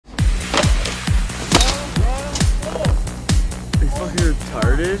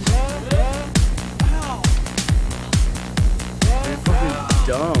retarded? You're fucking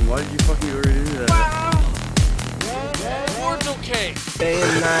dumb. Why did you fucking ever do that? It's okay. Day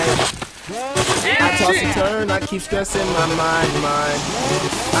and night. I toss and turn, I keep stressing my mind.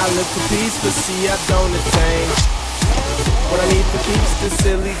 I look for peace, but see I don't attain. What I need for keeps the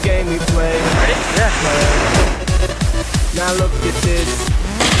silly game we play. Ready? Yeah. Now look at this.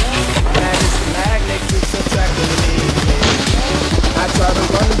 Magnet keeps attracting me. I try to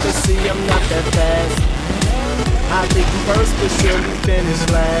run, but see I'm not that fast. I think I'm first, but surely finish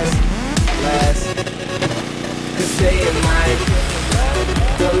last. Cause day and night,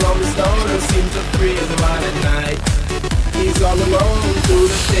 the lonely stoner seems to free his mind at night. He's all alone through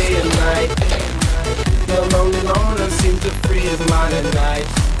the day and night. The lonely loner seems to free his mind at night.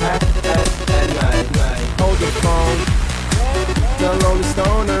 At night. Hold the phone. The lonely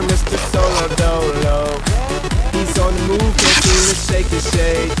stoner, Mr. Solo Dolo. He's on the move, can't seem to shake his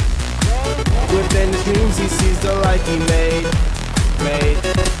shade. Within his dreams he sees the life he made.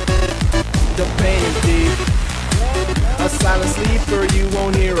 The pain is deep. A silent sleeper, you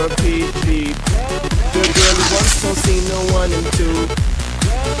won't hear a peep. The girl he once don't see no one in two.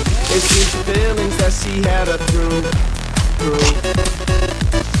 It seems the feelings that she had her through.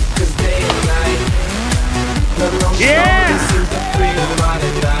 Cause day and night, the lonely stoner seems to free his mind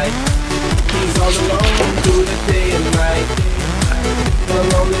at night. He's all alone through the day and night. The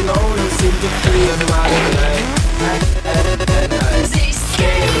lonely loner seems to free his mind at night. At night,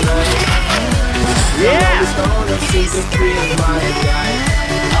 day and night. The lonely stoner seems to free his mind at night.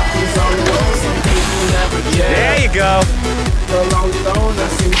 He's all alone, some people never care. There you go. The lonely loner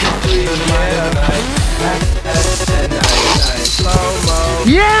seems to free his mind at night. At night, slow-mo.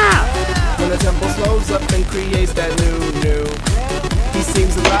 Yeah! When the tempo slows up and creates that new. He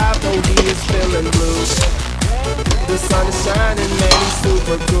seems alive, though he is feeling blue. The sun is shining, man, he's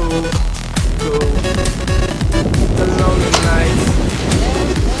super cool. The lonely nights,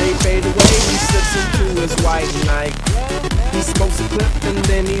 they fade away, he slips into his white night. He smokes a clip and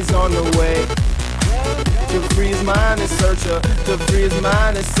then he's on the way. To free his mind and searcher, to free his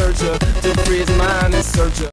mind and searcher, to free his mind and searcher.